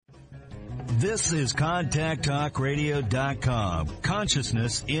This is ContactTalkRadio.com.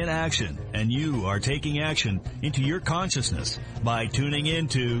 Consciousness in action. And you are taking action into your consciousness by tuning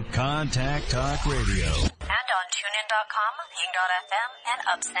into Contact Talk Radio. And on TuneIn.com, Ping.fm, and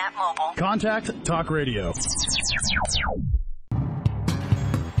UpSnap Mobile. Contact Talk Radio.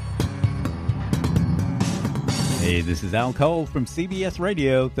 Hey, this is Al Cole from CBS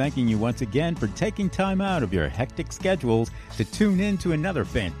Radio, thanking you once again for taking time out of your hectic schedules to tune in to another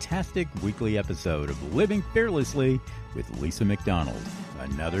fantastic weekly episode of Living Fearlessly with Lisa McDonald.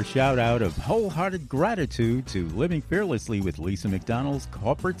 Another shout out of wholehearted gratitude to Living Fearlessly with Lisa McDonald's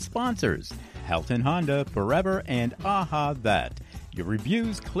corporate sponsors, Helton Honda, Forever, and Aha That. Your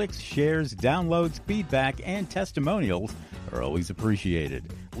reviews, clicks, shares, downloads, feedback, and testimonials are always appreciated.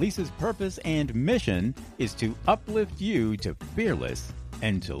 Lisa's purpose and mission is to uplift you to fearless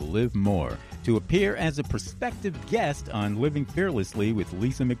and to live more. To appear as a prospective guest on Living Fearlessly with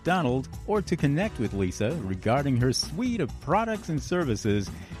Lisa McDonald, or to connect with Lisa regarding her suite of products and services,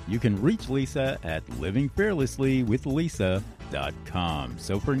 you can reach Lisa at livingfearlesslywithlisa.com.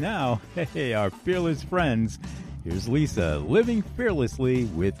 So for now, hey, our fearless friends, here's Lisa, Living Fearlessly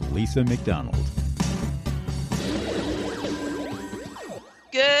with Lisa McDonald.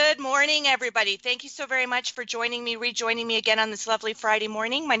 Good morning, everybody. Thank you so very much for rejoining me again on this lovely Friday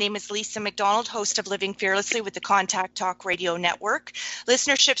morning. My name is Lisa McDonald, host of Living Fearlessly with the Contact Talk Radio Network.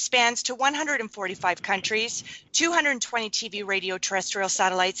 Listenership spans to 145 countries, 220 TV, radio, terrestrial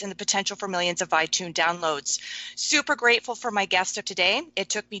satellites, and the potential for millions of iTunes downloads. Super grateful for my guest of today. It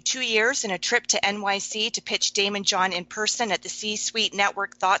took me 2 years and a trip to NYC to pitch Daymond John in person at the C-Suite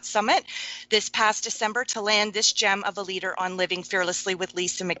Network Thought Summit this past December to land this gem of a leader on Living Fearlessly with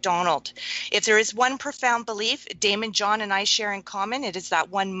Lisa McDonald. If there is one profound belief Daymond John and I share in common, it is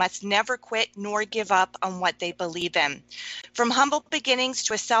that one must never quit nor give up on what they believe in. From humble beginnings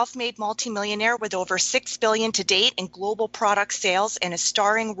to a self-made multimillionaire with over $6 billion to date in global product sales and a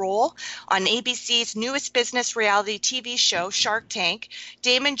starring role on ABC's newest business reality TV show, Shark Tank,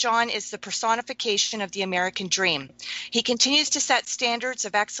 Daymond John is the personification of the American dream. He continues to set standards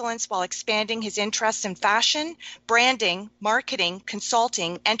of excellence while expanding his interests in fashion, branding, marketing, consulting,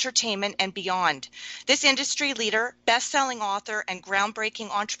 entertainment, and beyond. This industry leader, best-selling author, and groundbreaking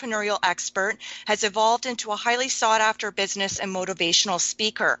entrepreneurial expert has evolved into a highly sought-after business and motivational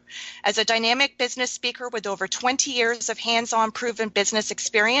speaker. As a dynamic business speaker with over 20 years of hands-on proven business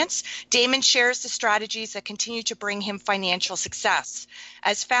experience, Daymond shares the strategies that continue to bring him financial success.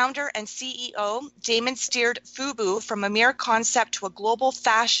 As founder and CEO, Daymond steered FUBU from a mere concept to a global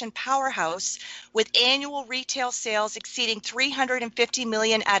fashion powerhouse with annual retail sales exceeding $350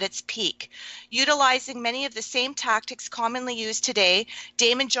 million at its peak. Utilizing many of the same tactics commonly used today,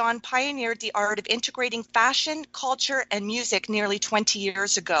 Daymond John pioneered the art of integrating fashion, culture, and music nearly 20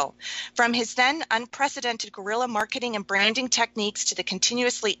 years ago. From his then unprecedented guerrilla marketing and branding techniques to the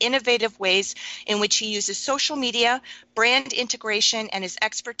continuously innovative ways in which he uses social media, brand integration, and his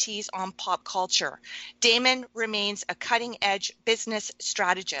expertise on pop culture, Daymond remains a cutting-edge business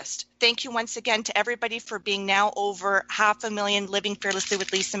strategist. Thank you once again to everybody for being now over 500,000 Living Fearlessly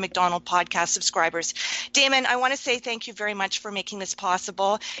with Lisa McDonald podcast subscribers. Daymond, I want to say thank you very much for making this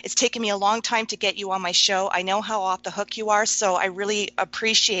possible. It's taken me a long time to get you on my show. I know how off the hook you are, so I really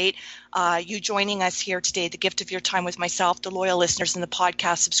appreciate you joining us here today, the gift of your time with myself, the loyal listeners, and the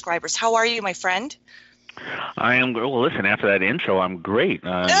podcast subscribers. How are you, my friend? I am. Well, listen, after that intro, I'm great.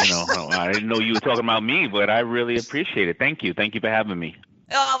 I didn't know you were talking about me, but I really appreciate it. Thank you. Thank you for having me.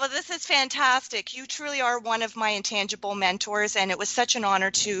 Oh, well, this is fantastic. You truly are one of my intangible mentors, and it was such an honor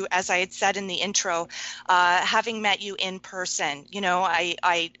to, as I had said in the intro, having met you in person. You know,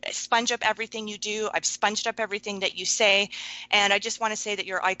 I sponge up everything you do. I've sponged up everything that you say, and I just want to say that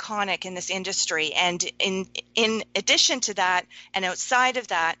you're iconic in this industry. And in addition to that, and outside of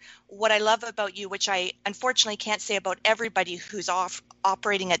that, what I love about you, which I unfortunately can't say about everybody who's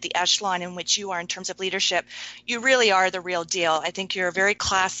operating at the echelon in which you are in terms of leadership, you really are the real deal. I think you're a very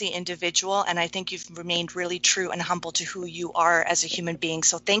classy individual, and I think you've remained really true and humble to who you are as a human being.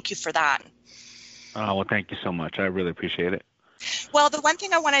 So thank you for that. Oh, well, thank you so much. I really appreciate it. Well, the one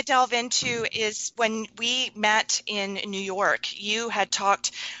thing I want to delve into is when we met in New York, you had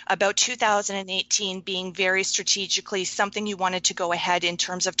talked about 2018 being very strategically something you wanted to go ahead in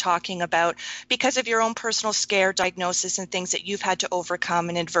terms of talking about because of your own personal scare diagnosis and things that you've had to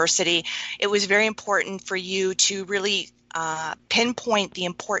overcome in adversity. It was very important for you to really pinpoint the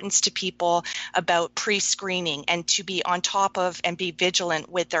importance to people about pre-screening and to be on top of and be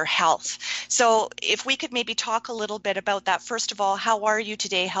vigilant with their health. So if we could maybe talk a little bit about that. First of all, how are you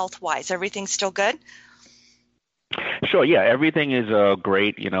today health-wise? Everything still good? Sure. Yeah, everything is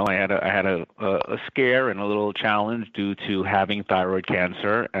great. I had a scare and a little challenge due to having thyroid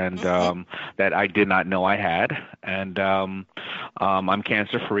cancer, and that I did not know I had. And I'm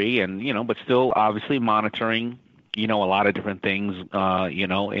cancer free, and but still obviously monitoring. A lot of different things,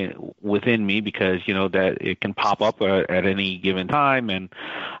 within me because, that it can pop up at any given time, and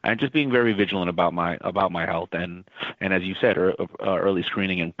just being very vigilant about my health and as you said, early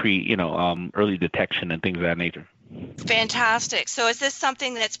screening and early detection and things of that nature. Fantastic. So is this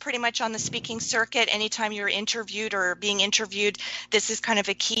something that's pretty much on the speaking circuit? Anytime you're interviewed or being interviewed, this is kind of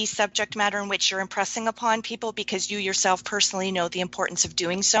a key subject matter in which you're impressing upon people because you yourself personally know the importance of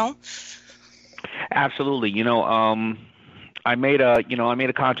doing so? Absolutely. I made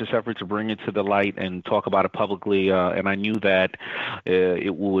a conscious effort to bring it to the light and talk about it publicly, and I knew that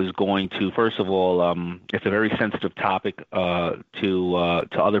it was going to, first of all, it's a very sensitive topic to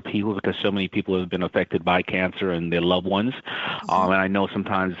other people because so many people have been affected by cancer and their loved ones, and I know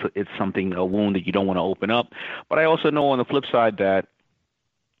sometimes it's a wound that you don't want to open up, but I also know on the flip side that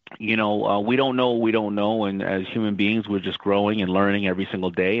we don't know what we don't know, and as human beings, we're just growing and learning every single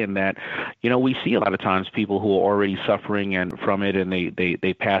day, and that, we see a lot of times people who are already suffering and from it, and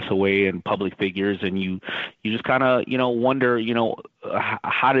they pass away in public figures, and you just kind of, wonder,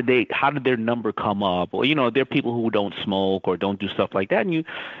 how did their number come up? Or, there are people who don't smoke or don't do stuff like that, and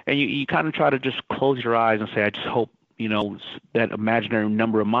you kind of try to just close your eyes and say, I just hope, that imaginary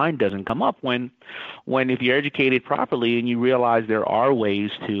number of mine doesn't come up when if you're educated properly and you realize there are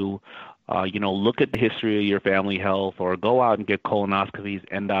ways to, look at the history of your family health or go out and get colonoscopies,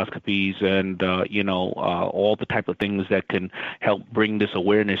 endoscopies, and, all the type of things that can help bring this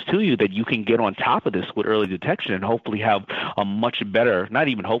awareness to you, that you can get on top of this with early detection and hopefully have a much better, not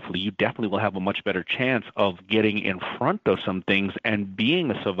even hopefully, you definitely will have a much better chance of getting in front of some things and being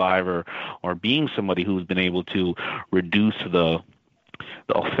a survivor or being somebody who's been able to reduce the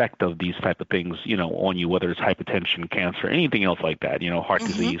effect of these type of things, on you, whether it's hypertension, cancer, anything else like that, heart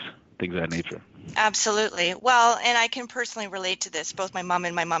disease, things of that nature. Absolutely. Well, and I can personally relate to this. Both my mom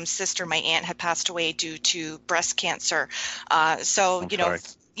and my mom's sister, my aunt, had passed away due to breast cancer. Sorry.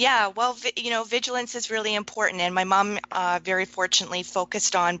 Yeah, well, vigilance is really important, and my mom very fortunately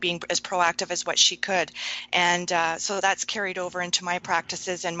focused on being as proactive as what she could, and so that's carried over into my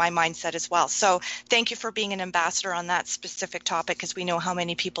practices and my mindset as well. So thank you for being an ambassador on that specific topic, because we know how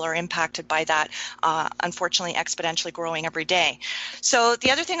many people are impacted by that, unfortunately exponentially growing every day. So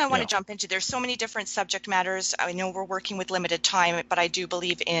the other thing I want to jump into, there's so many different subject matters. I know we're working with limited time, but I do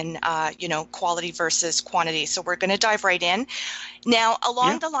believe in, quality versus quantity. So we're going to dive right in. Now,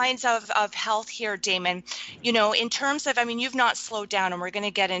 along the lines of health here, Damon, in terms of, you've not slowed down, and we're going to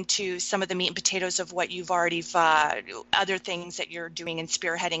get into some of the meat and potatoes of what you've already, other things that you're doing and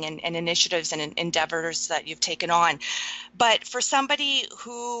spearheading and initiatives and endeavors that you've taken on. But for somebody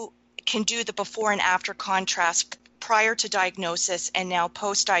who can do the before and after contrast prior to diagnosis and now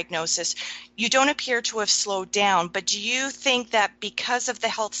post-diagnosis, you don't appear to have slowed down, but do you think that because of the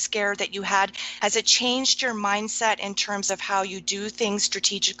health scare that you had, has it changed your mindset in terms of how you do things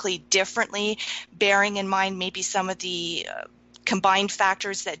strategically differently, bearing in mind maybe some of the combined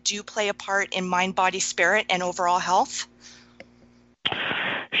factors that do play a part in mind, body, spirit, and overall health?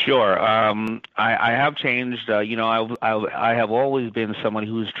 Sure. I have changed. I have always been someone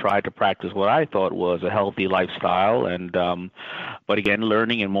who's tried to practice what I thought was a healthy lifestyle, and but again,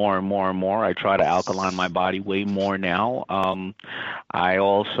 learning and more and more and more, I try to alkaline my body way more now. I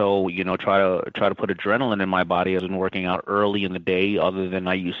also, try to put adrenaline in my body. I've been working out early in the day, other than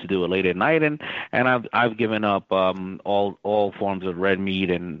I used to do it late at night, and I've given up all forms of red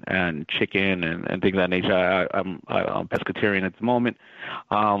meat and chicken and things of that nature. I'm pescatarian at the moment.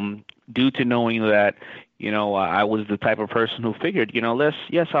 Due to knowing that, I was the type of person who figured,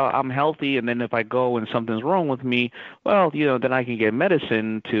 I'm healthy, and then if I go and something's wrong with me, well, then I can get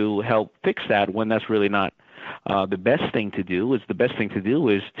medicine to help fix that, when that's really not the best thing to do. The best thing to do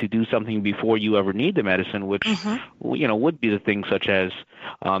is to do something before you ever need the medicine, which, would be the things such as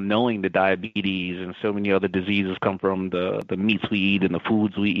knowing the diabetes and so many other diseases come from the meats we eat and the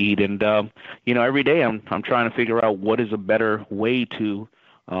foods we eat. And, every day I'm trying to figure out what is a better way to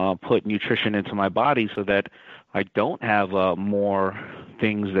put nutrition into my body so that I don't have more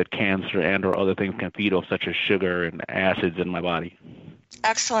things that cancer and or other things can feed off, such as sugar and acids in my body.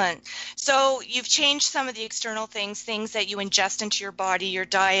 Excellent. So you've changed some of the external things that you ingest into your body, your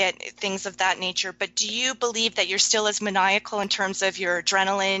diet, things of that nature. But do you believe that you're still as maniacal in terms of your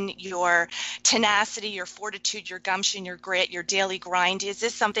adrenaline, your tenacity, your fortitude, your gumption, your grit, your daily grind? Is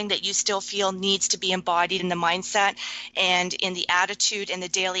this something that you still feel needs to be embodied in the mindset and in the attitude and the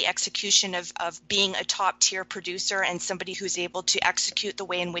daily execution of being a top tier producer and somebody who's able to execute the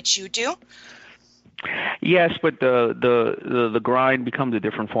way in which you do? Yes, but the grind becomes a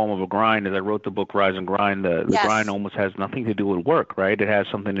different form of a grind. As I wrote the book Rise and Grind, the Yes. grind almost has nothing to do with work, right? It has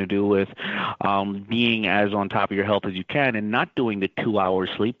something to do with being as on top of your health as you can and not doing the 2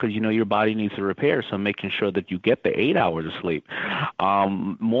 hours sleep because you know your body needs to repair. So making sure that you get the 8 hours of sleep.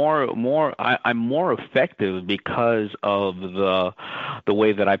 I'm more effective because of the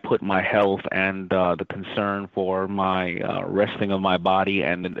way that I put my health and the concern for my resting of my body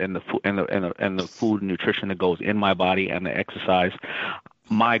and the food and nutrition that goes in my body and the exercise.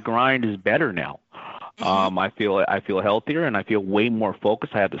 My grind is better now. I feel healthier and I feel way more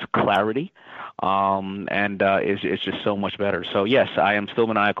focused. I have this clarity, and it's just so much better. So yes, I am still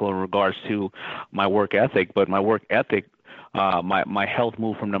maniacal in regards to my work ethic, but my work ethic, my health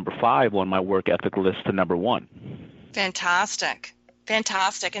moved from number 5 on my work ethic list to number 1. Fantastic.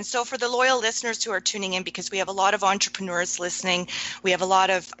 Fantastic. And so for the loyal listeners who are tuning in, because we have a lot of entrepreneurs listening, we have a lot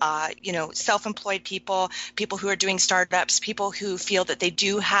of, self-employed people who are doing startups, people who feel that they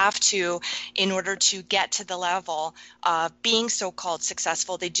do have to, in order to get to the level of being so-called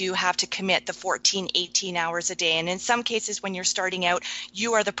successful, they do have to commit the 14, 18 hours a day. And in some cases, when you're starting out,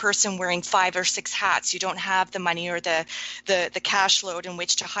 you are the person wearing 5 or 6 hats. You don't have the money or the cash load in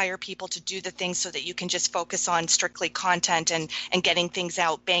which to hire people to do the things so that you can just focus on strictly content and getting things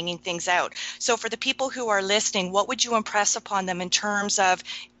out, banging things out. So for the people who are listening, what would you impress upon them in terms of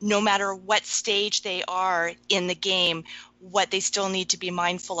no matter what stage they are in the game, what they still need to be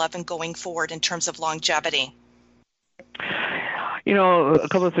mindful of and going forward in terms of longevity? You know, a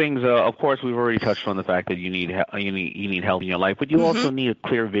couple of things. Of course, we've already touched on the fact that you need help in your life, but you also need a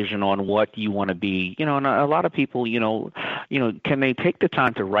clear vision on what you want to be. You know, and a lot of people, can they take the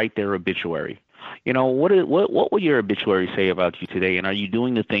time to write their obituary? You know, what would your obituary say about you today? And are you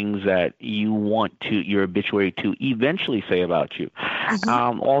doing the things that you want your obituary to eventually say about you?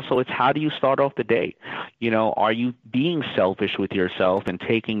 Also, it's how do you start off the day? You know, are you being selfish with yourself and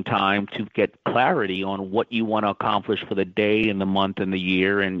taking time to get clarity on what you want to accomplish for the day and the month and the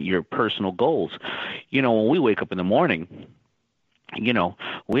year and your personal goals? You know, when we wake up in the morning, you know,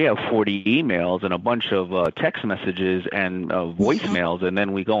 we have 40 emails and a bunch of text messages and voicemails, and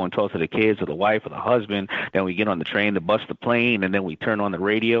then we go and talk to the kids or the wife or the husband. Then we get on the train, the bus, the plane, and then we turn on the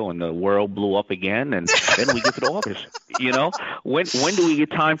radio and the world blew up again, and then we get to the office. You know, when do we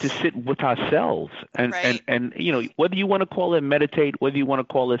get time to sit with ourselves? And, right. and you know, whether you want to call it meditate, whether you want to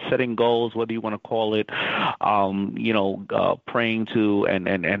call it setting goals, whether you want to call it, praying to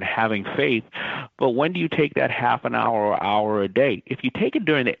and having faith, but when do you take that half an hour or hour a day? If you take it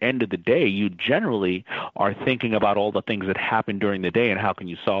during the end of the day, you generally are thinking about all the things that happen during the day and how can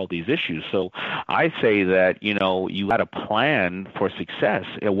you solve these issues. So I say that, you know, you got a plan for success,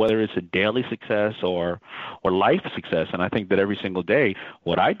 whether it's a daily success or life success. And I think that every single day,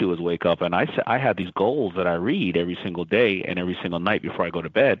 what I do is wake up and I have these goals that I read every single day and every single night before I go to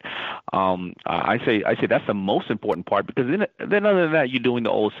bed. I say that's the most important part, because then other than that, you're doing the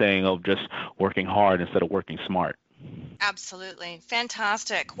old saying of just working hard instead of working smart. Absolutely.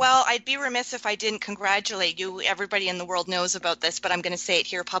 Fantastic. Well, I'd be remiss if I didn't congratulate you. Everybody in the world knows about this, but I'm going to say it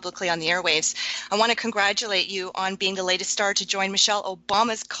here publicly on the airwaves. I want to congratulate you on being the latest star to join Michelle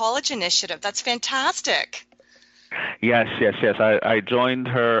Obama's college initiative. That's fantastic. Yes. I joined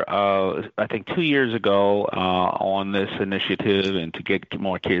her, I think 2 years ago on this initiative, and to get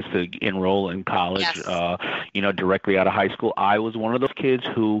more kids to enroll in college, Yes. Directly out of high school. I was one of those kids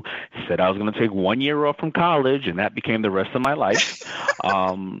who said I was going to take 1 year off from college, and that became the rest of my life.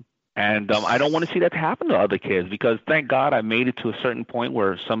 And I don't want to see that happen to other kids, because thank God I made it to a certain point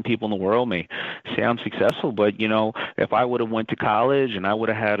where some people in the world may say I'm successful. But, you know, if I would have went to college and I would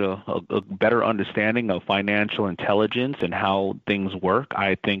have had a better understanding of financial intelligence and how things work,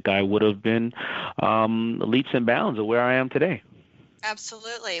 I think I would have been leaps and bounds of where I am today.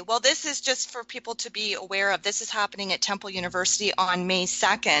 Absolutely. Well, this is just for people to be aware of. This is happening at Temple University on May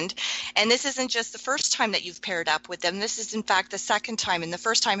 2nd. And this isn't just the first time that you've paired up with them. This is, in fact, the second time, and the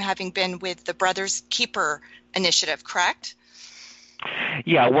first time having been with the Brothers Keeper initiative, correct?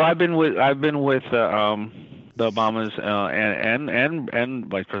 Yeah, well, I've been with the Obamas and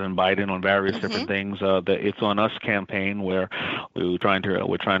Vice President Biden on various different things. The It's On Us campaign, where we're trying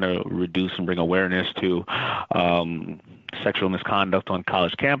to reduce and bring awareness to sexual misconduct on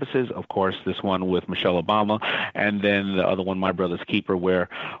college campuses. Of course, this one with Michelle Obama, and then the other one, My Brother's Keeper, where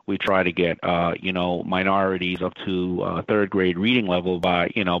we try to get minorities up to third grade reading level by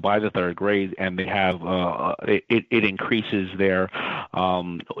the third grade, and they have it increases their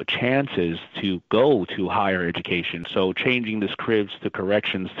chances to go to higher education. So changing this cribs to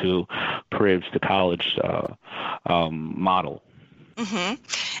corrections to cribs to college model. Mm-hmm.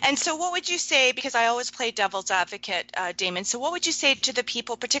 And so what would you say, because I always play devil's advocate, Damon, so what would you say to the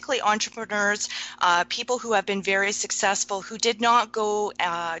people, particularly entrepreneurs, people who have been very successful, who did not go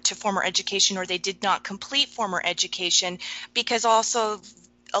to formal education, or they did not complete formal education, because also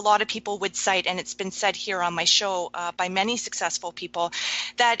a lot of people would cite, and it's been said here on my show by many successful people,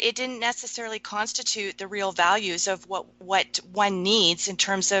 that it didn't necessarily constitute the real values of what one needs in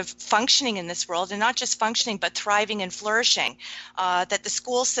terms of functioning in this world, and not just functioning, but thriving and flourishing. That the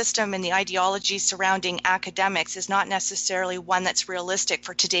school system and the ideology surrounding academics is not necessarily one that's realistic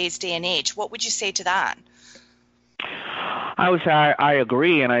for today's day and age. What would you say to that? I would say I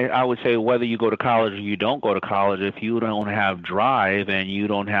agree, and I would say whether you go to college or you don't go to college, if you don't have drive and you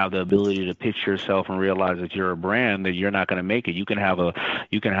don't have the ability to pitch yourself and realize that you're a brand, that you're not going to make it. You can have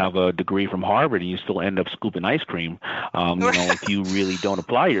a degree from Harvard and you still end up scooping ice cream, if you really don't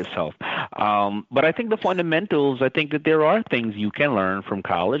apply yourself. But I think the fundamentals, I think that there are things you can learn from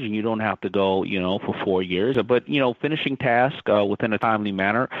college, and you don't have to go, for 4 years. But finishing tasks within a timely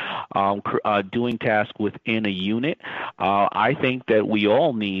manner, doing tasks within a unit. I think that we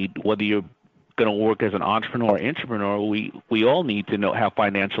all need, whether you're going to work as an entrepreneur or intrapreneur, we all need to have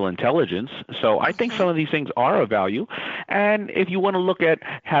financial intelligence. So I think some of these things are of value. And if you want to look at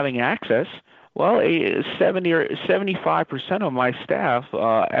having access, well, 70 or 75% of my staff,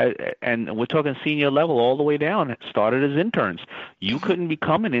 and we're talking senior level all the way down, started as interns. You couldn't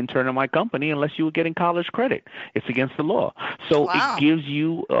become an intern in my company unless you were getting college credit. It's against the law. So It gives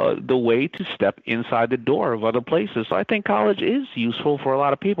you the way to step inside the door of other places. So I think college is useful for a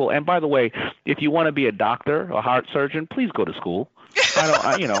lot of people. And by the way, if you want to be a doctor, a heart surgeon, please go to school. There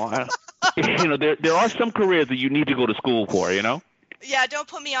are some careers that you need to go to school for, Yeah, don't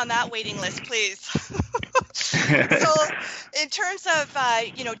put me on that waiting list, please. So in terms of,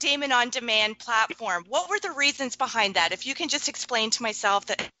 Damon On Demand platform, what were the reasons behind that? If you can just explain to myself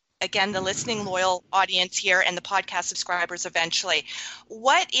that, again, the listening loyal audience here and the podcast subscribers eventually,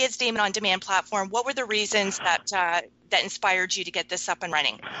 what is Damon On Demand platform? What were the reasons that inspired you to get this up and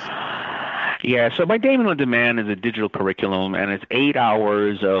running? Yeah, so my Damon On Demand is a digital curriculum, and it's 8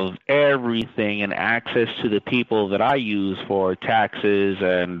 hours of everything and access to the people that I use for taxes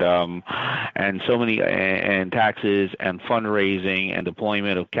and taxes and fundraising and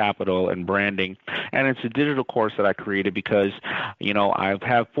deployment of capital and branding. And it's a digital course that I created because, I've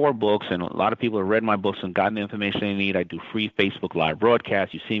had 4 books, and a lot of people have read my books and gotten the information they need. I do free Facebook Live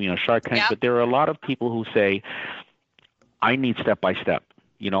broadcasts. You see me on Shark Tank, but there are a lot of people who say, I need step-by-step.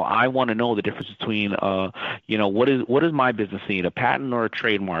 I want to know the difference between, what is my business need, a patent or a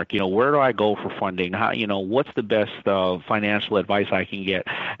trademark? Where do I go for funding? How, what's the best financial advice I can get?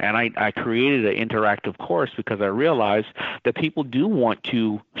 And I created an interactive course because I realized that people do want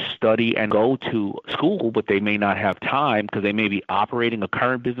to study and go to school, but they may not have time because they may be operating a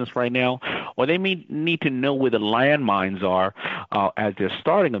current business right now, or they may need to know where the landmines are as they're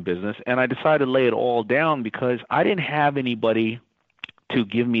starting a business. And I decided to lay it all down because I didn't have anybody to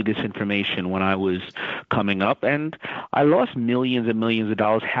give me this information when I was coming up, and I lost millions and millions of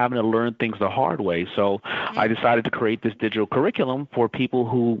dollars having to learn things the hard way. So I decided to create this digital curriculum for people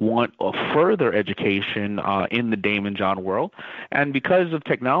who want a further education in the Damon John world. And because of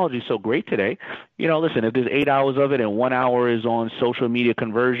technology so great today, listen, if there's 8 hours of it and 1 hour is on social media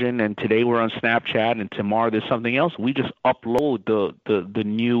conversion, and today we're on Snapchat and tomorrow there's something else, we just upload the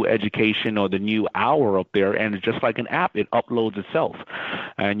new education or the new hour up there, and it's just like an app, it uploads itself.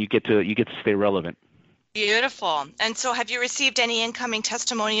 And you get to stay relevant. Beautiful. And so have you received any incoming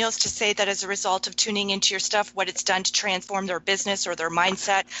testimonials to say that as a result of tuning into your stuff, what it's done to transform their business or their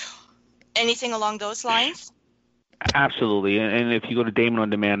mindset? Anything along those lines? Absolutely. And if you go to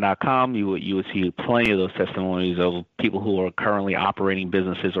DamonOnDemand.com, you would see plenty of those testimonies of people who are currently operating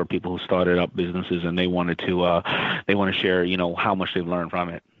businesses or people who started up businesses, and they want to share, how much they've learned from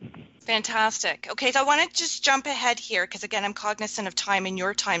it. Fantastic. Okay, so I want to just jump ahead here because, again, I'm cognizant of time and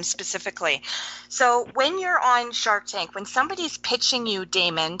your time specifically. So when you're on Shark Tank, when somebody's pitching you,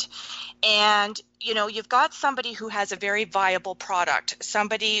 Damon, and you've got somebody who has a very viable product,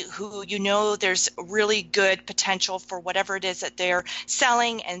 somebody who there's really good potential for whatever it is that they're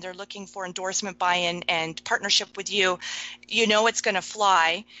selling, and they're looking for endorsement, buy-in, and partnership with you, it's going to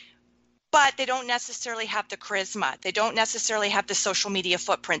fly. but they don't necessarily have the charisma. They don't necessarily have the social media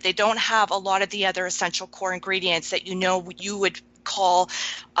footprint. They don't have a lot of the other essential core ingredients that you would call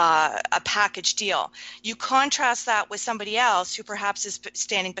a package deal. You contrast that with somebody else who perhaps is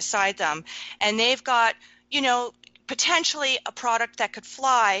standing beside them, and they've got, potentially a product that could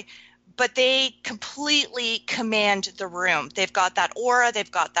fly, but they completely command the room. They've got that aura,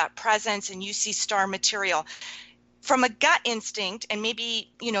 they've got that presence, and you see star material. From a gut instinct, and maybe,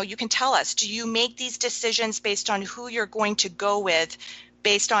 you can tell us, do you make these decisions based on who you're going to go with,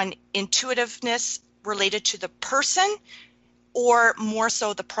 based on intuitiveness related to the person, or more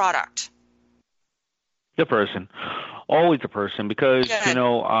so the product? The person. Always the person, because,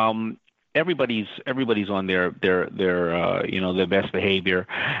 Good. everybody's on their best behavior,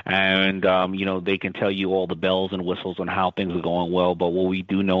 and they can tell you all the bells and whistles on how things are going well. But what we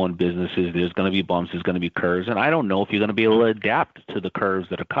do know in business is there's going to be bumps, there's going to be curves, and I don't know if you're going to be able to adapt to the curves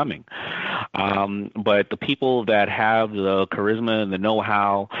that are coming. But the people that have the charisma and the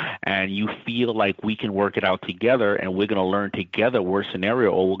know-how, and you feel like we can work it out together, and we're going to learn together worst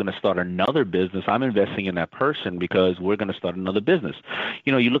scenario, or we're going to start another business. I'm investing in that person because we're going to start another business.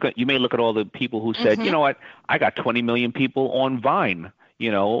 You may look at all the people who said, you know what, I got 20 million people on Vine,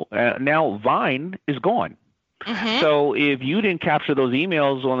 now Vine is gone. So if you didn't capture those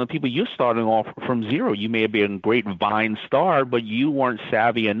emails on the people you're starting off from zero, you may have been a great Vine star, but you weren't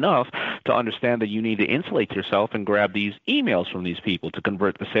savvy enough to understand that you need to insulate yourself and grab these emails from these people to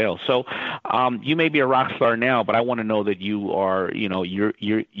convert the sales. So you may be a rock star now, but I want to know that you are,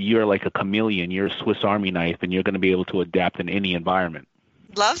 you're like a chameleon, you're a Swiss Army knife, and you're going to be able to adapt in any environment.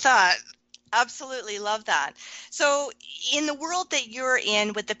 Love that. Absolutely love that. So in the world that you're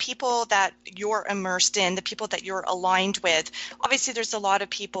in, with the people that you're immersed in, the people that you're aligned with, obviously there's a lot of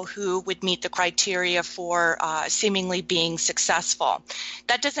people who would meet the criteria for seemingly being successful.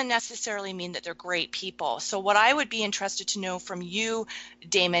 That doesn't necessarily mean that they're great people. So what I would be interested to know from you,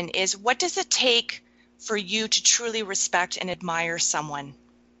 Damon, is what does it take for you to truly respect and admire someone?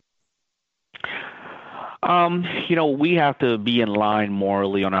 We have to be in line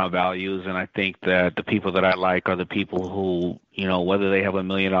morally on our values, and I think that the people that I like are the people who, whether they have $1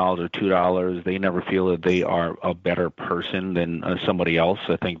 million or $2, they never feel that they are a better person than somebody else.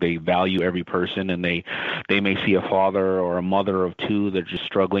 I think they value every person, and they may see a father or a mother of two that are just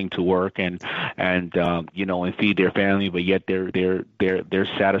struggling to work and feed their family, but yet they're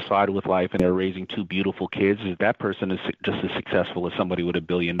satisfied with life, and they're raising two beautiful kids. That person is just as successful as somebody with $1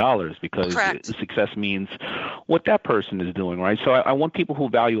 billion, because success means what that person is doing, right? So I want people who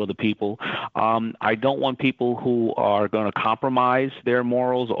value other people. I don't want people who are going to compromise their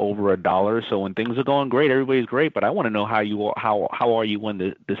morals over $1. So when things are going great, everybody's great, but I want to know how are you when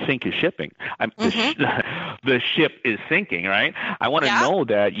the sink is shipping? The ship is sinking, right? I want to know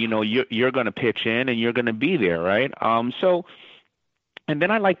that you're going to pitch in and you're going to be there, right? And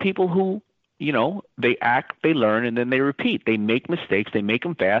then I like people who they act, they learn, and then they repeat. They make mistakes, they make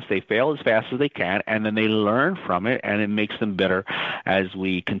them fast, they fail as fast as they can, and then they learn from it, and it makes them better as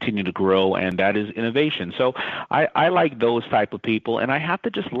we continue to grow, and that is innovation. So I like those type of people, and I have to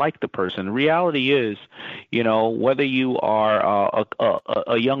just like the person. The reality is, whether you are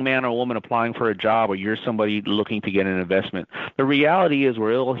a young man or a woman applying for a job, or you're somebody looking to get an investment, the reality is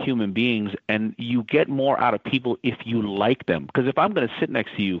we're all human beings, and you get more out of people if you like them. Because if I'm going to sit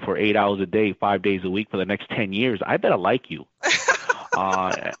next to you for 8 hours a day, 5 days a week for the next 10 years, I better like you.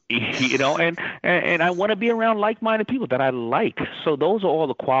 And I want to be around like-minded people that I like. So those are all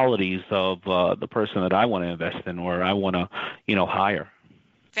the qualities of the person that I want to invest in, or I want to, hire.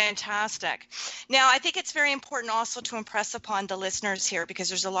 Fantastic. Now, I think it's very important also to impress upon the listeners here, because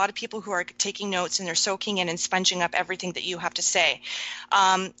there's a lot of people who are taking notes and they're soaking in and sponging up everything that you have to say.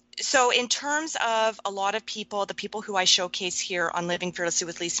 So in terms of a lot of people, the people who I showcase here on Living Fearlessly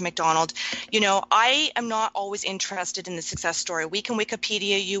with Lisa McDonald, I am not always interested in the success story. We can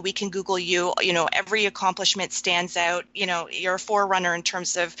Wikipedia you, we can Google you, every accomplishment stands out. You're a forerunner in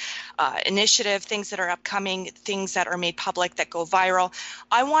terms of initiative, things that are upcoming, things that are made public that go viral.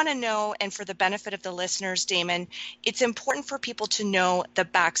 I want to know, and for the benefit of the listeners, Damon, it's important for people to know the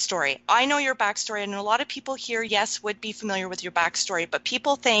backstory. I know your backstory, and a lot of people here, yes, would be familiar with your backstory, but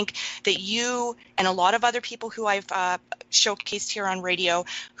people think that you and a lot of other people who I've showcased here on radio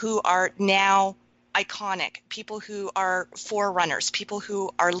who are now iconic, people who are forerunners, people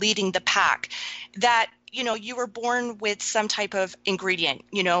who are leading the pack, that you were born with some type of ingredient.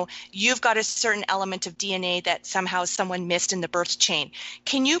 You've got a certain element of DNA that somehow someone missed in the birth chain.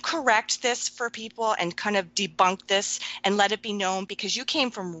 Can you correct this for people and kind of debunk this and let it be known? Because you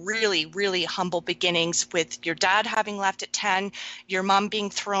came from really, really humble beginnings, with your dad having left at 10, your mom being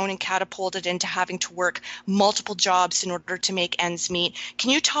thrown and catapulted into having to work multiple jobs in order to make ends meet. Can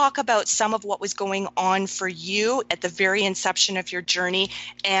you talk about some of what was going on for you at the very inception of your journey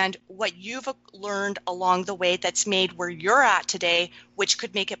and what you've learned along the way that's made where you're at today, which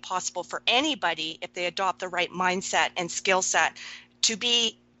could make it possible for anybody, if they adopt the right mindset and skill set, to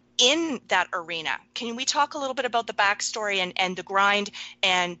be in that arena? Can we talk a little bit about the backstory and the grind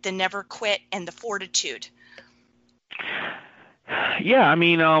and the never quit and the fortitude? Yeah, I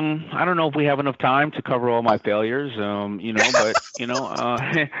mean, I don't know if we have enough time to cover all my failures, but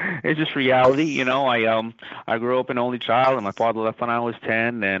it's just reality. I grew up an only child, and my father left when I was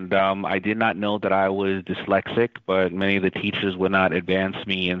 10, and I did not know that I was dyslexic, but many of the teachers would not advance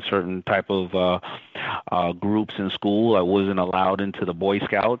me in certain type of groups in school. I wasn't allowed into the Boy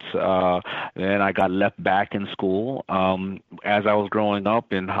Scouts. Then I got left back in school. As I was growing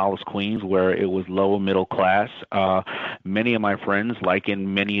up in Hollis, Queens, where it was lower middle class, many of my friends, like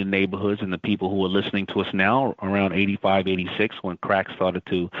in many neighborhoods and the people who are listening to us now, around 85, 86, when crack started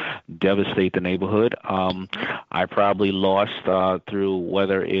to devastate the neighborhood, I probably lost through,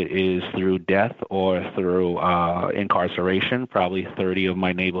 whether it is through death or through incarceration, probably 30 of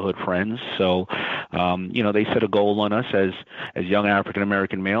my neighborhood friends. So, they set a goal on us as young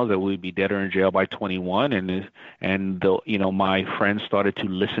African-American males that we'd be dead or in jail by 21. And my friends started to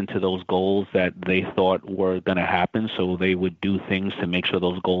listen to those goals that they thought were going to happen. So they would do things to make sure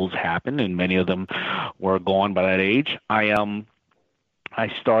those goals happen. And many of them were gone by that age. I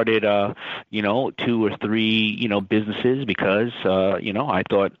started, 2 or 3, businesses because, I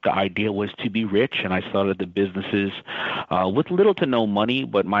thought the idea was to be rich, and I started the businesses with little to no money,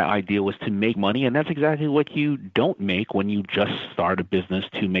 but my idea was to make money, and that's exactly what you don't make when you just start a business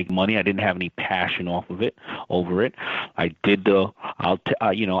to make money. I didn't have any passion over it. I did out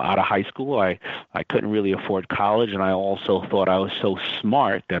of high school, I couldn't really afford college, and I also thought I was so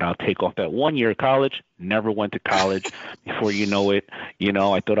smart that I'll take off that 1 year of college. Never went to college. Before you know it,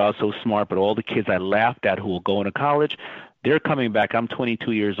 I thought I was so smart, but all the kids I laughed at who were going to college, they're coming back. I'm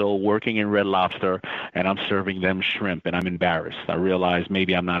 22 years old, working in Red Lobster, and I'm serving them shrimp, and I'm embarrassed. I realized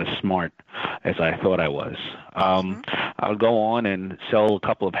maybe I'm not as smart as I thought I was. I'll go on and sell a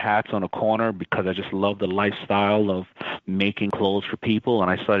couple of hats on a corner because I just love the lifestyle of making clothes for people, and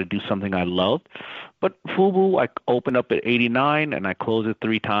I started to do something I loved. But FUBU, I opened up at 89, and I closed it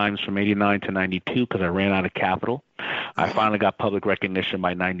 3 times from 89 to 92 because I ran out of capital. I finally got public recognition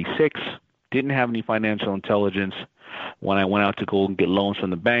by 96. Didn't have any financial intelligence. When I went out to go and get loans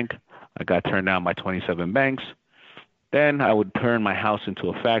from the bank, I got turned down by 27 banks. Then I would turn my house into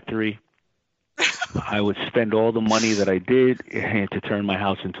a factory. I would spend all the money that I did to turn my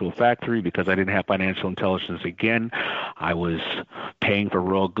house into a factory because I didn't have financial intelligence again. I was paying for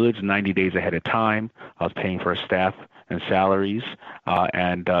raw goods 90 days ahead of time. I was paying for staff and salaries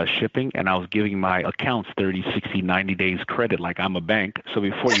and shipping, and I was giving my accounts 30, 60, 90 days credit like I'm a bank. So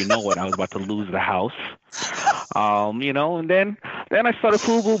before you know it, I was about to lose the house. And then I started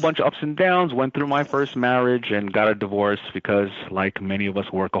FUBU, a bunch of ups and downs, went through my first marriage and got a divorce because, like many of us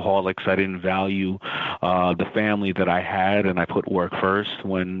workaholics, I didn't value the family that I had, and I put work first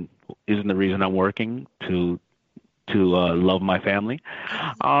when isn't the reason I'm working to love my family.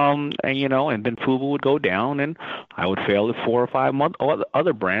 And then FUBU would go down, and I would fail at 4 or 5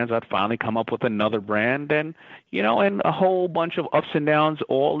 other brands. I'd finally come up with another brand, and a whole bunch of ups and downs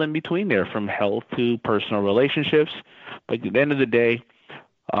all in between there, from health to personal relationships. But at the end of the day,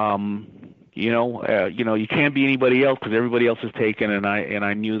 you can't be anybody else because everybody else is taken. And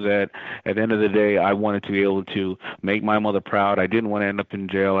I knew that at the end of the day, I wanted to be able to make my mother proud. I didn't want to end up in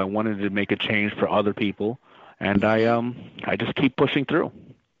jail. I wanted to make a change for other people. And I just keep pushing through.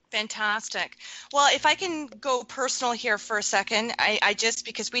 Fantastic. Well, if I can go personal here for a second, I just,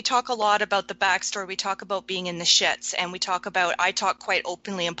 because we talk a lot about the backstory, we talk about being in the shits, and I talk quite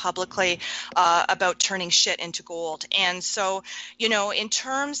openly and publicly about turning shit into gold. And so, in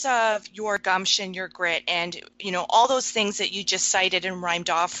terms of your gumption, your grit, and, all those things that you just cited and rhymed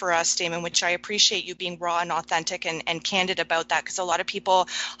off for us, Damon, which I appreciate you being raw and authentic and candid about that, because a lot of people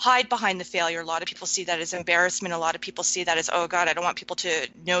hide behind the failure. A lot of people see that as embarrassment. A lot of people see that as, oh God, I don't want people to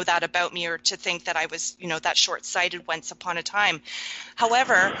know know that about me or to think that I was, that short-sighted once upon a time.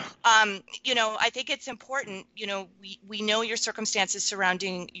 However, I think it's important, we know your circumstances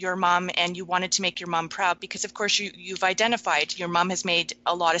surrounding your mom, and you wanted to make your mom proud because, of course, you've identified your mom has made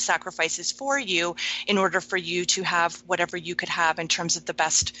a lot of sacrifices for you in order for you to have whatever you could have in terms of the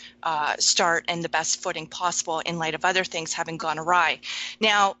best start and the best footing possible in light of other things having gone awry.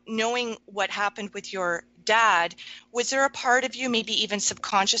 Now, knowing what happened with your dad, was there a part of you, maybe even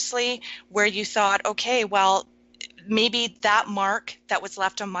subconsciously, where you thought, okay, well, maybe that mark that was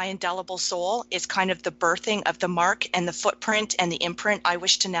left on my indelible soul is kind of the birthing of the mark and the footprint and the imprint I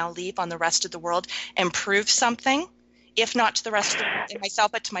wish to now leave on the rest of the world and prove something, if not to the rest of the world and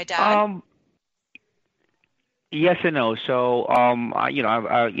myself, but to my dad? Yes and no. So,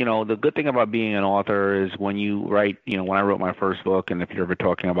 the good thing about being an author is when you write, when I wrote my first book, and if you're ever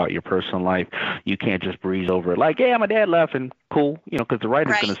talking about your personal life, you can't just breeze over it like, yeah, my dad left and cool, because the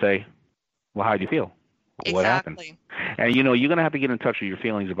writer's going to say, well, how'd you feel? What happened? And, you're going to have to get in touch with your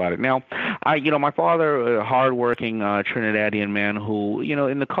feelings about it. Now, my father, a hardworking Trinidadian man who,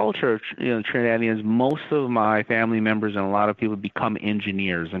 in the culture of Trinidadians, most of my family members and a lot of people become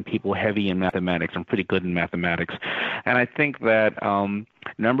engineers and people heavy in mathematics. I'm pretty good in mathematics. And I think that,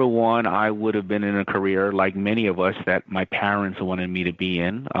 number one, I would have been in a career like many of us that my parents wanted me to be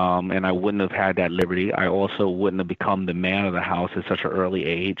in, and I wouldn't have had that liberty. I also wouldn't have become the man of the house at such an early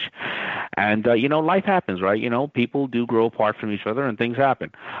age. And, life happens, right? People do grow apart from each other and things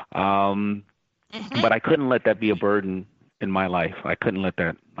happen. But I couldn't let that be a burden in my life. I couldn't let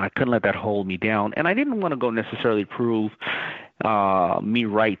that hold me down. And I didn't want to go necessarily prove me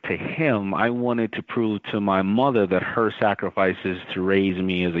right to him. I wanted to prove to my mother that her sacrifices to raise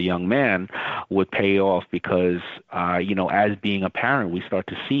me as a young man would pay off because, as being a parent, we start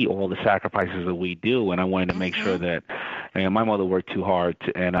to see all the sacrifices that we do. And I wanted to make sure that, my mother worked too hard,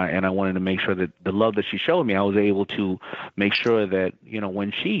 and I wanted to make sure that the love that she showed me, I was able to make sure that,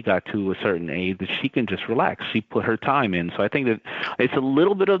 when she got to a certain age, that she can just relax. She put her time in. So I think that it's a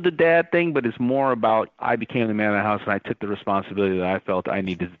little bit of the dad thing, but it's more about I became the man of the house and I took the responsibility that I felt I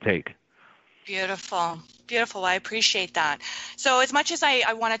needed to take. Beautiful. Beautiful. I appreciate that. So as much as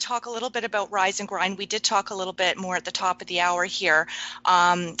I want to talk a little bit about Rise and Grind, we did talk a little bit more at the top of the hour here.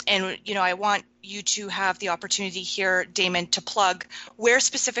 And, I want you to have the opportunity here, Damon, to plug where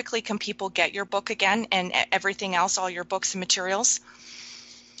specifically can people get your book again and everything else, all your books and materials?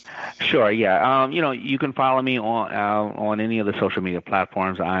 Sure, yeah. You can follow me on any of the social media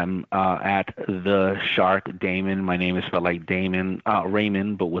platforms. I'm at The Shark Damon. My name is spelled like Damon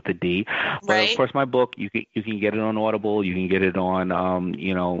Raymond, but with a D. But of course, my book you can get it on Audible. You can get it on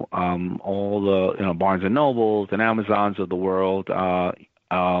all the Barnes and Nobles and Amazons of the world.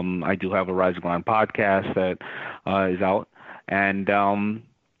 I do have a Rise and Grind podcast that is out, and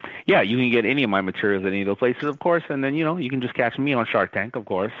yeah, you can get any of my materials at any of those places, of course, and then, you can just catch me on Shark Tank, of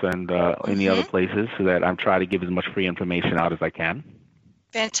course, and any other places so that I'm trying to give as much free information out as I can.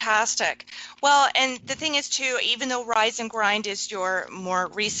 Fantastic. Well, and the thing is, too, even though Rise and Grind is your more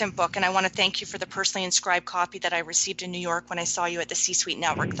recent book, and I want to thank you for the personally inscribed copy that I received in New York when I saw you at the C-Suite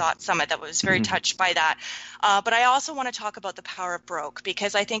Network Thought Summit, that was very touched by that. But I also want to talk about the power of broke,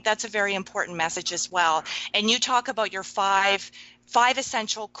 because I think that's a very important message as well. And you talk about your five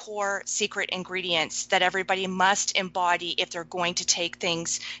essential core secret ingredients that everybody must embody if they're going to take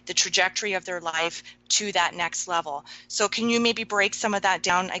things, the trajectory of their life, to that next level. So can you maybe break some of that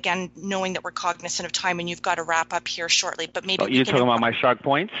down, again, knowing that we're cognizant of time and you've got to wrap up here shortly, but maybe you're talking about my Shark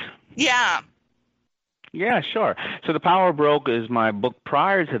Points? Yeah. Yeah, sure. So The Power of Broke is my book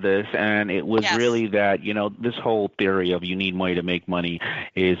prior to this, and it was really that, this whole theory of you need money to make money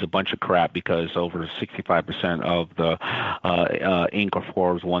is a bunch of crap, because over 65% of the Inc. or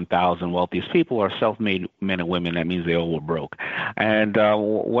Forbes 1,000 wealthiest people are self-made men and women. That means they all were broke. And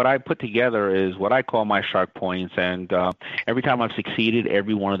what I put together is what I call my Shark Points, and every time I've succeeded,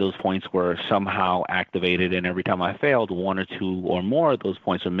 every one of those points were somehow activated, and every time I failed, one or two or more of those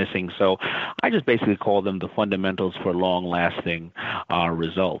points are missing. So I just basically call them the fundamentals for long-lasting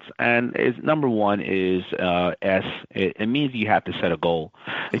results. And number one is S. It means you have to set a goal.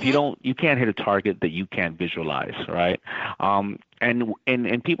 If you don't, you can't hit a target that you can't visualize, right?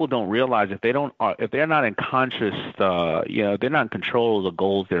 And people don't realize if they're not in conscious, they're not in control of the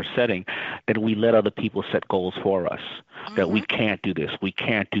goals they're setting, then we let other people set goals for us. That we can't do this, we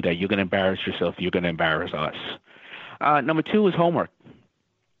can't do that. You're going to embarrass yourself. You're going to embarrass us. Number two is homework.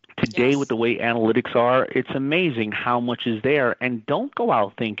 Today, with the way analytics are, it's amazing how much is there. And don't go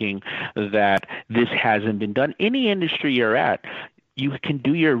out thinking that this hasn't been done. Any industry you're at, you can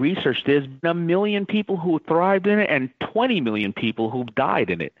do your research. There's been 1 million people who thrived in it and 20 million people who died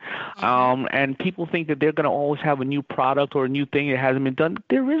in it. And people think that they're going to always have a new product or a new thing that hasn't been done.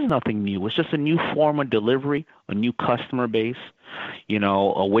 There is nothing new. It's just a new form of delivery, a new customer base,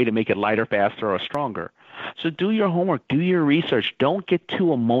 a way to make it lighter, faster, or stronger. So do your homework, do your research. Don't get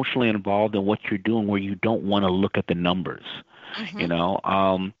too emotionally involved in what you're doing where you don't want to look at the numbers.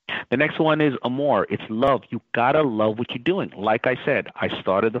 The next one is amor. It's love. You gotta love what you're doing. Like I said, I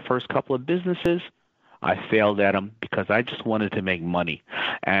started the first couple of businesses. I failed at them because I just wanted to make money,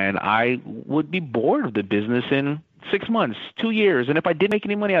 and I would be bored of the business in 6 months, 2 years. And if I didn't make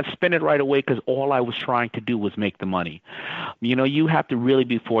any money, I'd spend it right away because all I was trying to do was make the money. You have to really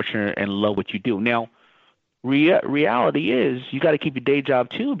be fortunate and love what you do. Now, reality is you got to keep your day job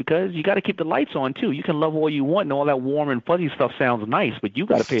too, because you got to keep the lights on too. You can love all you want and all that warm and fuzzy stuff sounds nice, but you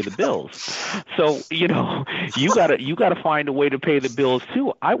got to pay the bills. So you got to find a way to pay the bills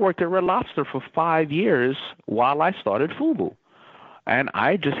too. I worked at Red Lobster for 5 years while I started FUBU. And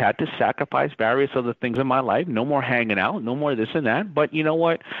I just had to sacrifice various other things in my life. No more hanging out, no more this and that. But you know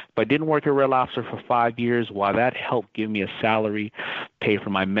what? If I didn't work at Red Lobster for 5 years, while that helped give me a salary, pay for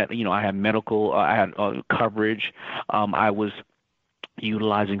my I had medical, I had coverage. I was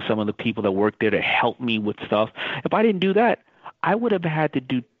utilizing some of the people that worked there to help me with stuff. If I didn't do that, I would have had to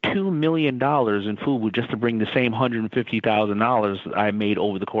do $2 million in FUBU just to bring the same $150,000 I made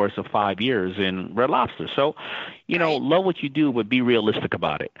over the course of 5 years in Red Lobster. So, love what you do, but be realistic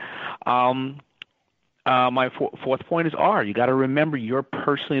about it. My fourth point is R. You got to remember you're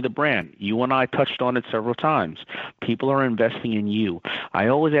personally the brand. You and I touched on it several times. People are investing in you. I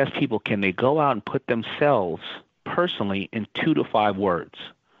always ask people, can they go out and put themselves personally in 2 to 5 words?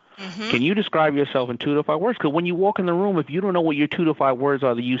 Can you describe yourself in 2 to 5 words? Because when you walk in the room, if you don't know what your 2 to 5 words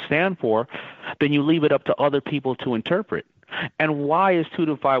are that you stand for, then you leave it up to other people to interpret. And why is 2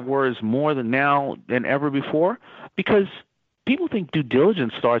 to 5 words more than now than ever before? Because people think due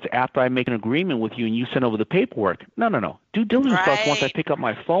diligence starts after I make an agreement with you and you send over the paperwork. No. Due diligence starts once I pick up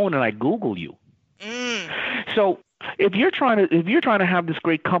my phone and I Google you. So if you're trying to have this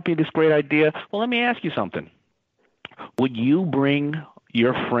great company, this great idea, well, let me ask you something. Would you bring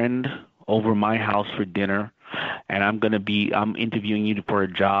your friend over my house for dinner, and I'm interviewing you for a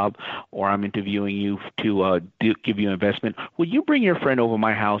job, or I'm interviewing you to give you an investment? Would you bring your friend over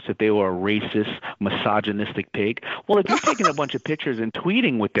my house if they were a racist, misogynistic pig? Well, if you're taking a bunch of pictures and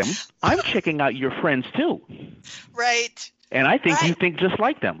tweeting with them, I'm checking out your friends too. Right. And I think you think just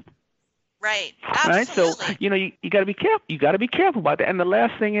like them. Right. Absolutely. Right. So you got to be careful. You got to be careful about that. And the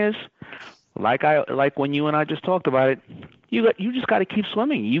last thing is, like when you and I just talked about it, you just got to keep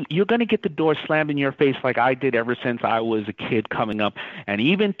swimming. You're going to get the door slammed in your face like I did ever since I was a kid coming up. And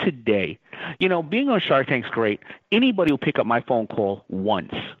even today, being on Shark Tank's great. Anybody will pick up my phone call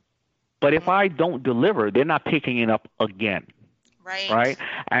once. But if I don't deliver, they're not picking it up again. Right?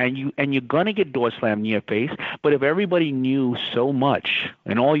 And you're going to get door slammed in your face. But if everybody knew so much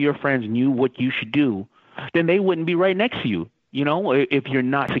and all your friends knew what you should do, then they wouldn't be right next to you. If you're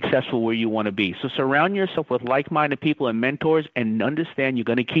not successful where you want to be. So surround yourself with like-minded people and mentors, and understand you're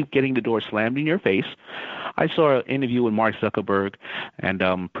going to keep getting the door slammed in your face. I saw an interview with Mark Zuckerberg and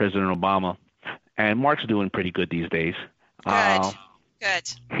President Obama, and Mark's doing pretty good these days.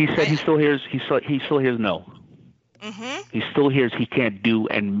 Good. He said he still hears no. He still hears he can't do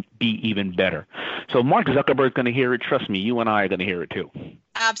and be even better. So Mark Zuckerberg's going to hear it. Trust me, you and I are going to hear it too.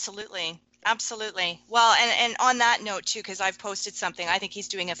 Absolutely. Well, and on that note too, because I've posted something, I think he's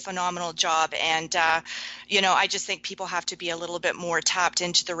doing a phenomenal job, and I just think people have to be a little bit more tapped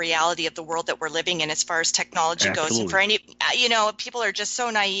into the reality of the world that we're living in as far as technology goes. And for any, people are just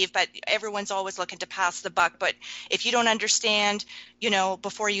so naive, but everyone's always looking to pass the buck. But if you don't understand,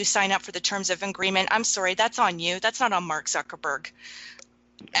 before you sign up for the terms of agreement, I'm sorry, that's on you. That's not on Mark Zuckerberg.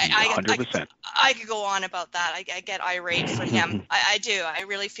 100%. I could go on about that. I get irate for him. I do. I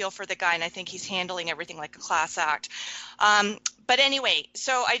really feel for the guy, and I think he's handling everything like a class act. But anyway,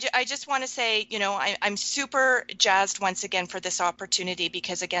 so I just want to say, I'm super jazzed once again for this opportunity,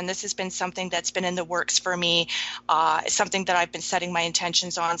 because, again, this has been something that's been in the works for me, something that I've been setting my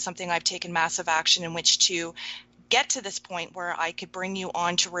intentions on, something I've taken massive action in which to get to this point where I could bring you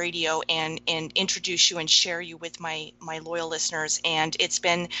onto radio and introduce you and share you with my loyal listeners. And it's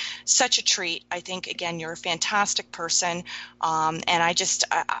been such a treat. I think, again, you're a fantastic person. And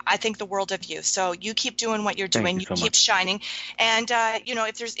I think the world of you. So you keep doing what you're doing. You keep shining. And,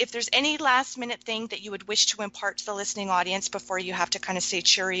 if there's any last minute thing that you would wish to impart to the listening audience before you have to kind of say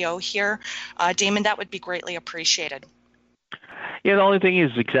cheerio here, Damon, that would be greatly appreciated. Yeah, the only thing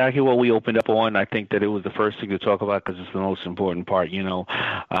is exactly what we opened up on. I think that it was the first thing to talk about because it's the most important part. You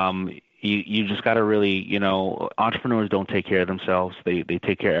just got to really, entrepreneurs don't take care of themselves. They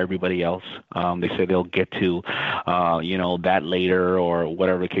take care of everybody else. They say they'll get to, that later or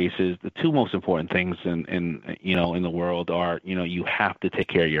whatever the case is. The two most important things in the world are, you have to take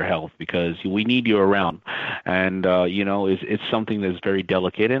care of your health because we need you around. And, it's something that's very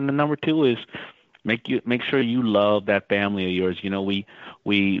delicate. And the number two is, make sure you love that family of yours.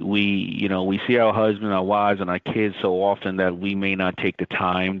 We see our husband, our wives, and our kids so often that we may not take the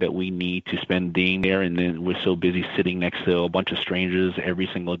time that we need to spend being there, and then we're so busy sitting next to a bunch of strangers every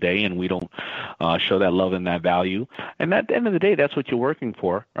single day, and we don't show that love and that value. And at the end of the day, that's what you're working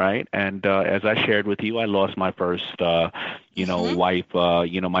for, right? And as I shared with you, I lost my first wife,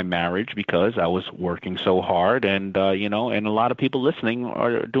 my marriage because I was working so hard, and and a lot of people listening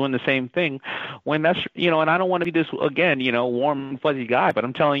are doing the same thing. When that's, and I don't want to be this again, warm and fuzzy guy, but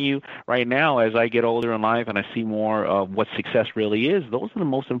I'm telling you right now, as I get older in life and I see more of what success really is, those are the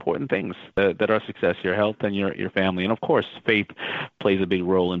most important things that are success: your health and your family, and of course, faith plays a big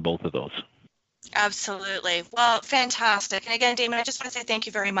role in both of those. Absolutely. Well, fantastic. And again, Damon, I just want to say thank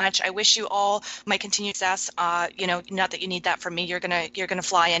you very much. I wish you all my continued success. Not that you need that from me. You're gonna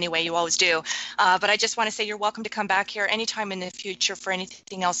fly anyway. You always do. But I just want to say you're welcome to come back here anytime in the future for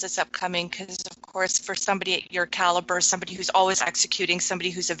anything else that's upcoming. Because of course, for somebody at your caliber, somebody who's always executing, somebody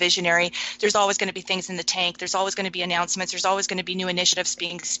who's a visionary, there's always going to be things in the tank. There's always going to be announcements. There's always going to be new initiatives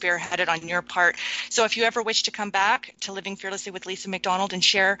being spearheaded on your part. So if you ever wish to come back to Living Fearlessly with Lisa McDonald and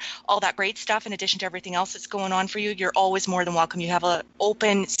share all that great stuff in addition to everything else that's going on for you, you're always more than welcome. You have an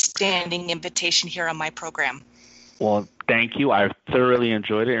open standing invitation here on my program. Well, thank you. I thoroughly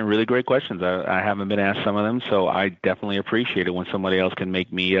enjoyed it and really great questions. I haven't been asked some of them, so I definitely appreciate it when somebody else can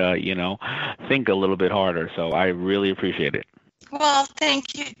make me, think a little bit harder. So I really appreciate it. Well,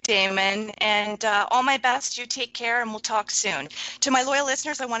 thank you, Damon, and all my best. You take care, and we'll talk soon. To my loyal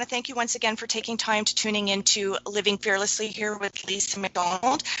listeners, I want to thank you once again for taking time to tuning into Living Fearlessly here with Lisa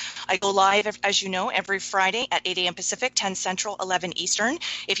McDonald. I go live, as you know, every Friday at 8 a.m. Pacific, 10 Central, 11 Eastern.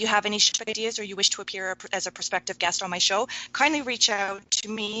 If you have any ideas or you wish to appear as a prospective guest on my show, kindly reach out to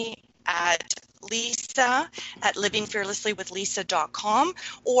me at Lisa at livingfearlesslywithlisa.com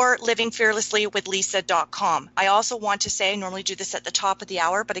or livingfearlesslywithlisa.com. I also want to say, I normally do this at the top of the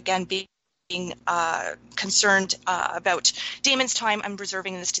hour, but again, being concerned about Damon's time, I'm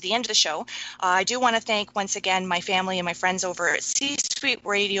reserving this to the end of the show. I do want to thank once again my family and my friends over at C-Suite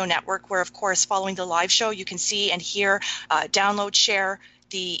Radio Network, where of course following the live show you can see and hear, download, share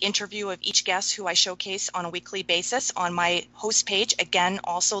the interview of each guest who I showcase on a weekly basis on my host page, again,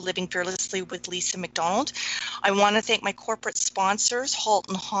 also Living Fearlessly with Lisa McDonald. I want to thank my corporate sponsors,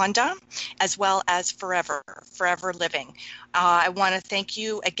 Halton Honda, as well as Forever Living. I want to thank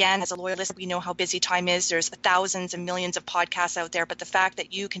you again as a loyal listener. We know how busy time is. There's thousands and millions of podcasts out there, but the fact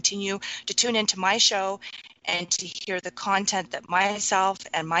that you continue to tune into my show and to hear the content that myself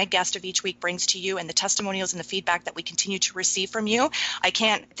and my guest of each week brings to you and the testimonials and the feedback that we continue to receive from you, I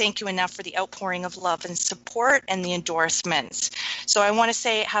can't thank you enough for the outpouring of love and support and the endorsements. So I want to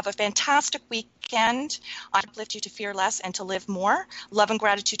say have a fantastic weekend. I uplift you to fear less and to live more. Love and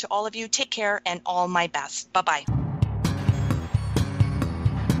gratitude to all of you. Take care and all my best. Bye-bye.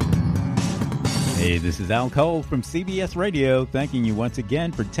 Hey, this is Al Cole from CBS Radio, thanking you once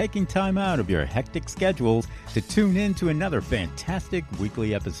again for taking time out of your hectic schedules to tune in to another fantastic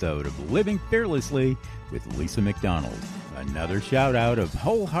weekly episode of Living Fearlessly with Lisa McDonald. Another shout out of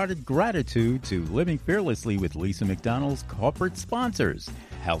wholehearted gratitude to Living Fearlessly with Lisa McDonald's corporate sponsors,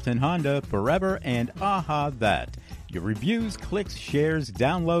 Halton Honda, Forever, and Aha That. Your reviews, clicks, shares,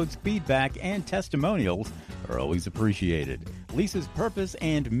 downloads, feedback, and testimonials are always appreciated. Lisa's purpose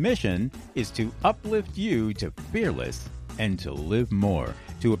and mission is to uplift you to fearless and to live more.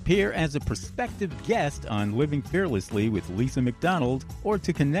 To appear as a prospective guest on Living Fearlessly with Lisa McDonald or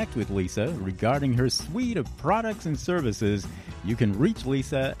to connect with Lisa regarding her suite of products and services, you can reach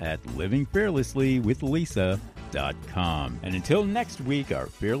Lisa at livingfearlesslywithlisa.com. And until next week, our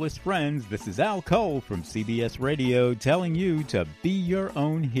fearless friends, this is Al Cole from CBS Radio telling you to be your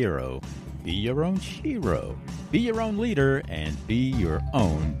own hero, be your own shero, be your own leader, and be your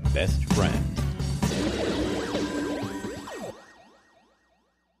own best friend.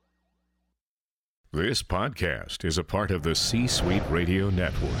 This podcast is a part of the C-Suite Radio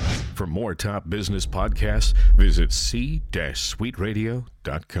Network. For more top business podcasts, visit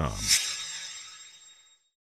c-suiteradio.com.